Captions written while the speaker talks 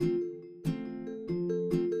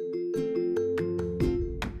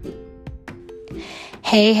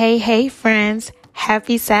Hey, friends.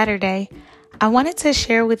 Happy Saturday. I wanted to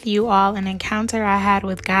share with you all an encounter I had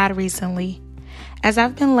with God recently. As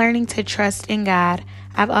I've been learning to trust in God,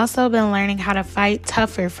 I've also been learning how to fight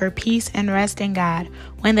tougher for peace and rest in God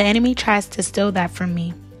when the enemy tries to steal that from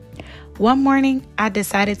me. One morning, I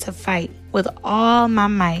decided to fight with all my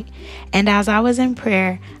might, and as I was in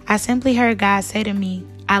prayer, I simply heard God say to me,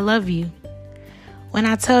 "I love you." When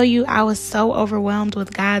I tell you I was so overwhelmed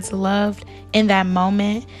with God's love in that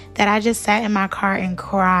moment that I just sat in my car and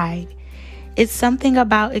cried. It's something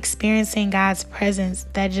about experiencing God's presence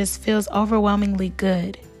that just feels overwhelmingly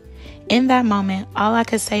good. In that moment, all I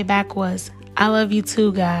could say back was, "I love you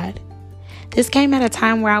too, God." This came at a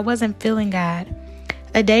time where I wasn't feeling God.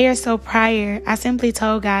 A day or so prior, I simply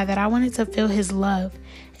told God that I wanted to feel His love,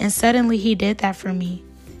 and suddenly He did that for me,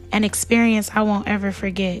 an experience I won't ever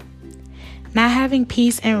forget. Not having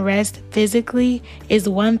peace and rest physically is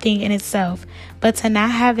one thing in itself, but to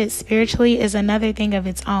not have it spiritually is another thing of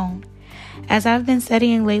its own. As I've been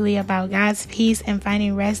studying lately about God's peace and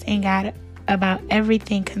finding rest in God about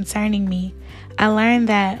everything concerning me, I learned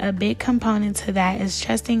that a big component to that is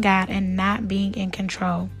trusting God and not being in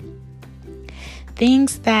control.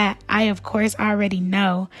 Things that I, of course, already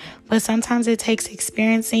know, but sometimes it takes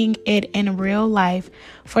experiencing it in real life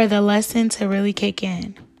for the lesson to really kick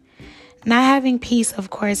in. Not having peace,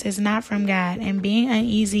 of course, is not from God, and being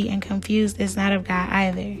uneasy and confused is not of God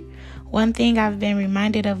either. One thing I've been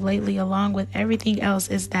reminded of lately, along with everything else,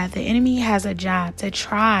 is that the enemy has a job to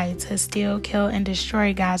try to steal, kill, and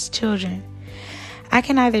destroy God's children. I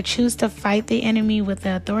can either choose to fight the enemy with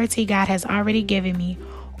the authority God has already given me,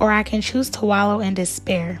 or I can choose to wallow in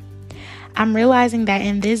despair. I'm realizing that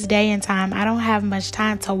in this day and time, I don't have much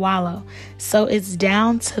time to wallow. So it's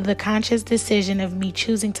down to the conscious decision of me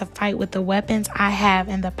choosing to fight with the weapons I have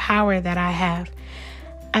and the power that I have.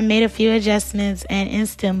 I made a few adjustments and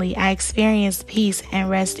instantly I experienced peace and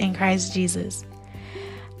rest in Christ Jesus.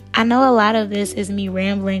 I know a lot of this is me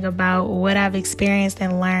rambling about what I've experienced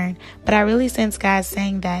and learned, but I really sense God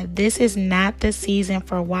saying that this is not the season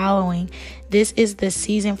for wallowing. This is the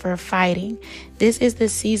season for fighting. This is the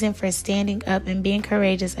season for standing up and being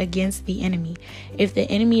courageous against the enemy. If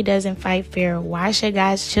the enemy doesn't fight fair, why should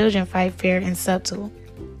God's children fight fair and subtle?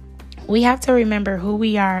 We have to remember who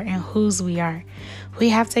we are and whose we are. We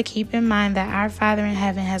have to keep in mind that our Father in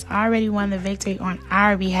heaven has already won the victory on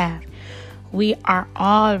our behalf. We are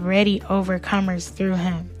already overcomers through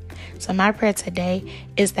Him. So my prayer today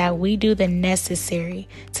is that we do the necessary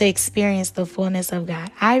to experience the fullness of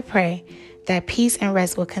God. I pray that peace and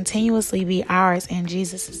rest will continuously be ours in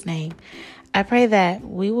Jesus' name. I pray that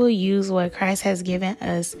we will use what Christ has given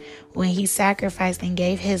us when He sacrificed and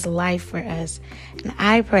gave His life for us. And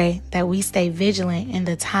I pray that we stay vigilant in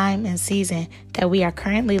the time and season that we are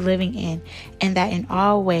currently living in, and that in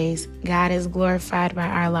all ways God is glorified by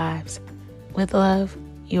our lives. With love,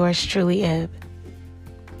 yours truly, Eb.